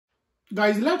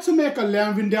Guys, let's make a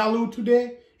lamb vindaloo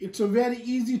today. It's a very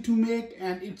easy to make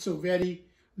and it's a very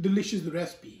delicious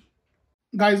recipe.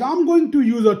 Guys, I'm going to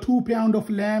use a 2 pound of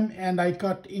lamb and I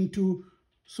cut into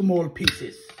small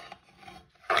pieces.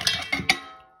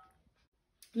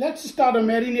 Let's start a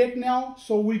marinade now.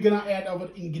 So we're gonna add our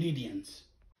ingredients.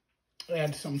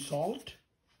 Add some salt,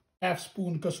 half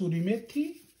spoon kasuri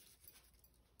methi,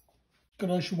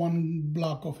 crush 1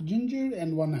 block of ginger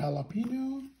and 1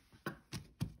 jalapeno.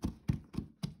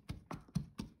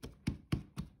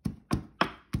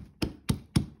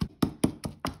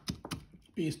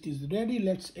 Paste is ready.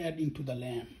 Let's add into the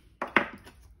lamb.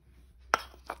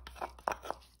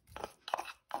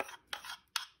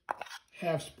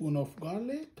 Half spoon of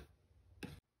garlic,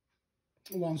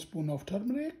 1 spoon of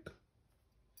turmeric,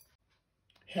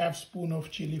 half spoon of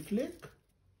chili flake,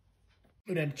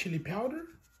 red chili powder,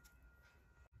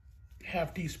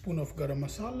 half teaspoon of garam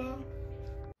masala,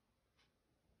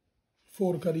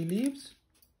 4 curry leaves,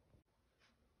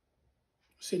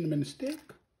 cinnamon stick,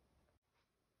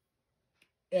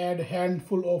 add a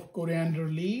handful of coriander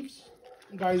leaves.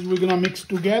 Guys, we're gonna mix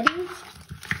together.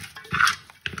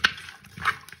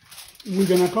 We're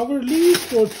gonna cover leaves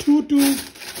for 2 to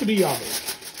 3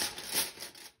 hours.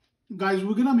 Guys,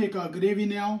 we're gonna make a gravy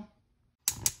now.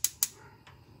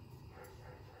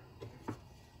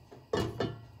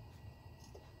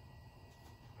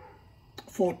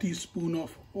 Four teaspoons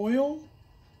of oil.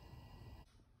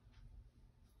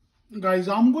 Guys,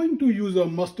 I'm going to use a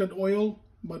mustard oil,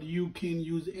 but you can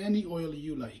use any oil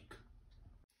you like.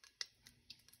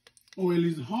 Oil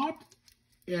is hot.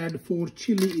 Add 4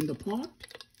 chili in the pot.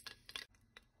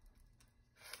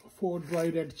 4 dry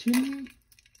red chili.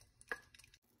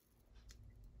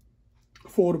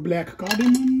 4 black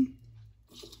cardamom.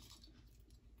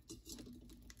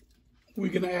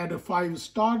 We're gonna add 5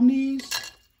 star anise.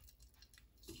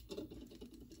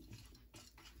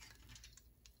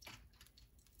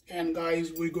 And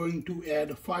guys, we're going to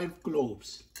add 5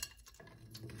 cloves.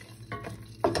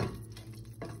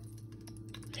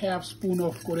 Half spoon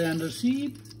of coriander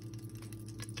seed.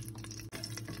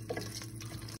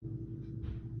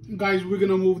 Guys, we're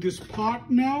gonna move this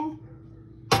pot now.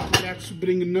 Let's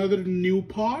bring another new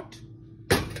pot.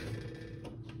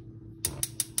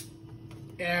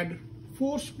 Add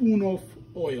 4 spoons of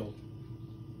oil.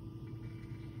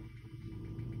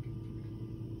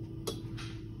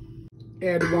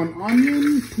 Add 1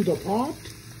 onion to the pot.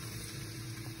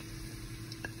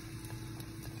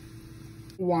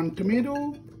 1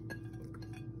 tomato.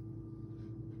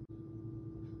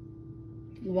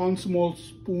 1 small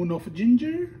spoon of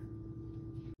ginger.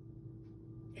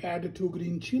 Add 2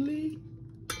 green chili.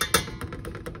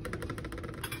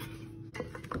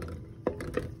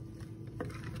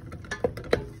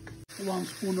 1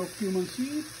 spoon of cumin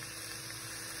seed.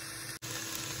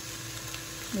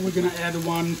 We're gonna add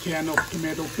 1 can of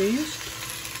tomato paste.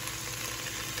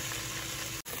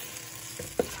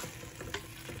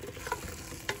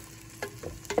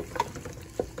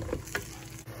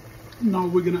 Now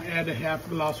we're gonna add a half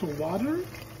glass of water.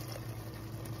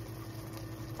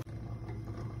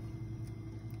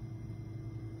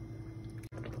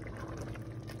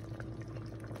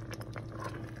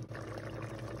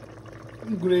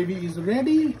 Gravy is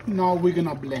ready. Now we're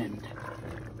gonna blend.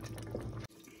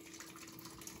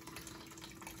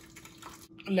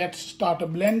 Let's start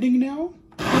blending now.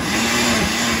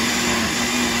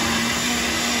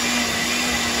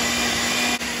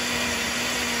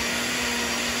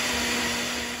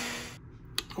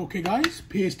 Okay guys,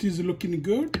 paste is looking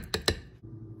good.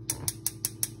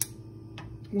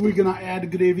 We're gonna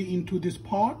add gravy into this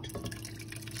pot.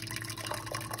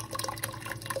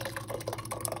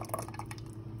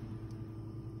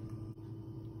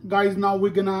 Guys, now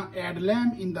we're gonna add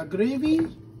lamb in the gravy.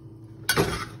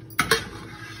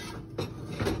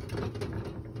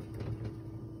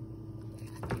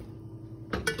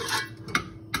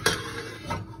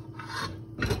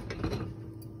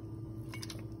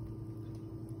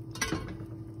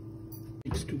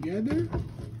 Mix together.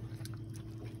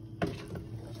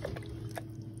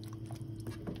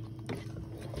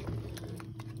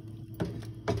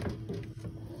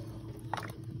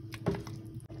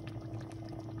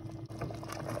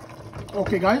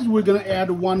 Okay guys, we're gonna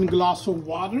add 1 glass of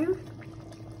water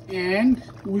and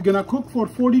we're gonna cook for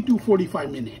 40 to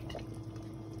 45 minutes.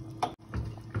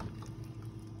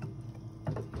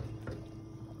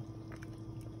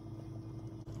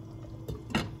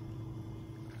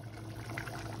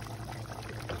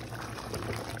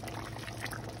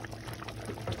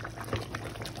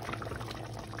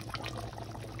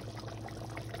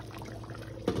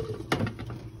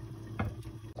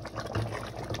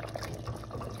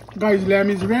 Guys, lamb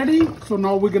is ready. So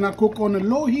now we're gonna cook on a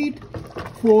low heat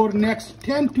for next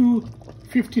 10 to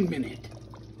 15 minutes.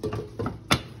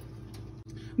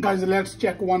 Guys, let's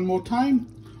check one more time.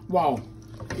 Wow,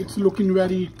 it's looking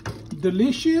very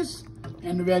delicious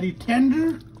and very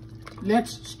tender.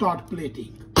 Let's start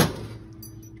plating.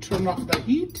 Turn off the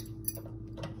heat.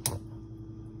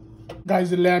 Guys,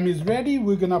 the lamb is ready.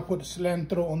 We're gonna put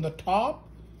cilantro on the top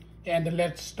and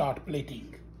let's start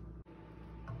plating.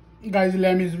 Guys,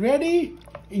 lamb is ready.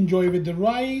 Enjoy with the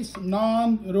rice,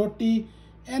 naan, roti,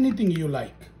 anything you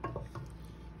like.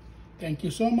 Thank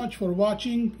you so much for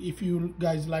watching. If you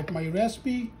guys like my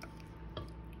recipe,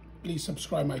 please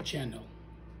subscribe my channel.